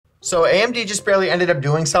So AMD just barely ended up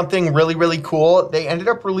doing something really cool. They ended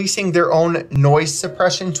up releasing their own noise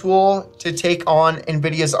suppression tool to take on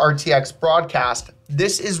Nvidia's RTX broadcast.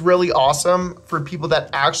 This is really awesome for people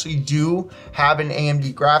that actually do have an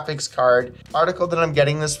AMD graphics card. The article that I'm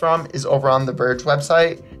getting this from is over on the Verge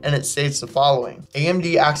website, and it states the following.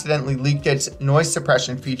 AMD accidentally leaked its noise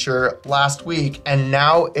suppression feature last week, and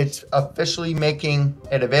now it's officially making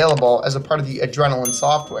it available as a part of the Adrenalin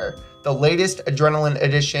software. The latest Adrenalin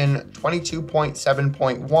Edition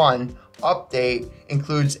 22.7.1 update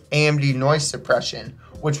includes AMD Noise Suppression,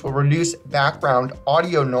 which will reduce background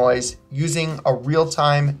audio noise using a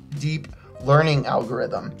real-time deep learning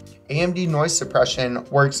algorithm. AMD Noise Suppression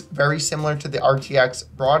works very similar to the RTX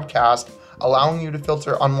broadcast, allowing you to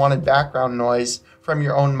filter unwanted background noise from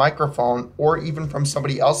your own microphone or even from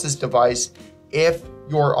somebody else's device if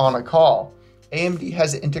you're on a call. AMD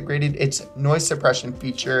has integrated its noise suppression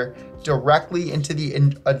feature directly into the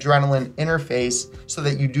Adrenalin interface so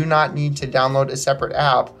that you do not need to download a separate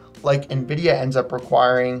app like Nvidia ends up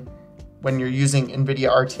requiring when you're using Nvidia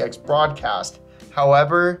RTX broadcast.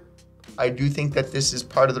 However, I do think that this is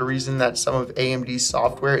part of the reason that some of AMD's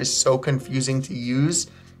software is so confusing to use,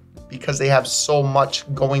 because they have so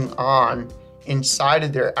much going on inside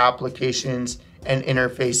of their applications and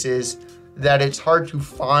interfaces that it's hard to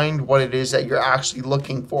find what it is that you're actually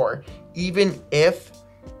looking for. Even if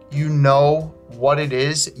you know what it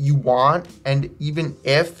is you want, and even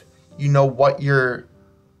if you know what you're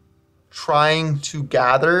trying to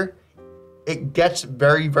gather, it gets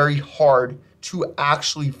very hard to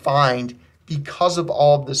actually find because of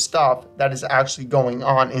all of the stuff that is actually going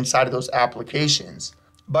on inside of those applications.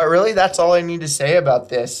 But really, that's all I need to say about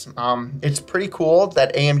this. It's pretty cool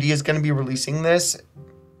that AMD is going to be releasing this,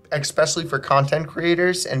 especially for content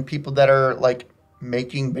creators and people that are like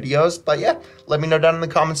making videos. But yeah, let me know down in the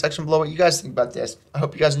comment section below what you guys think about this. I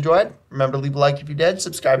hope you guys enjoyed. Remember to leave a like if you did,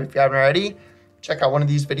 subscribe if you haven't already. Check out one of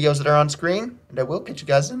these videos that are on screen, and I will catch you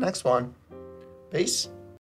guys in the next one. Peace.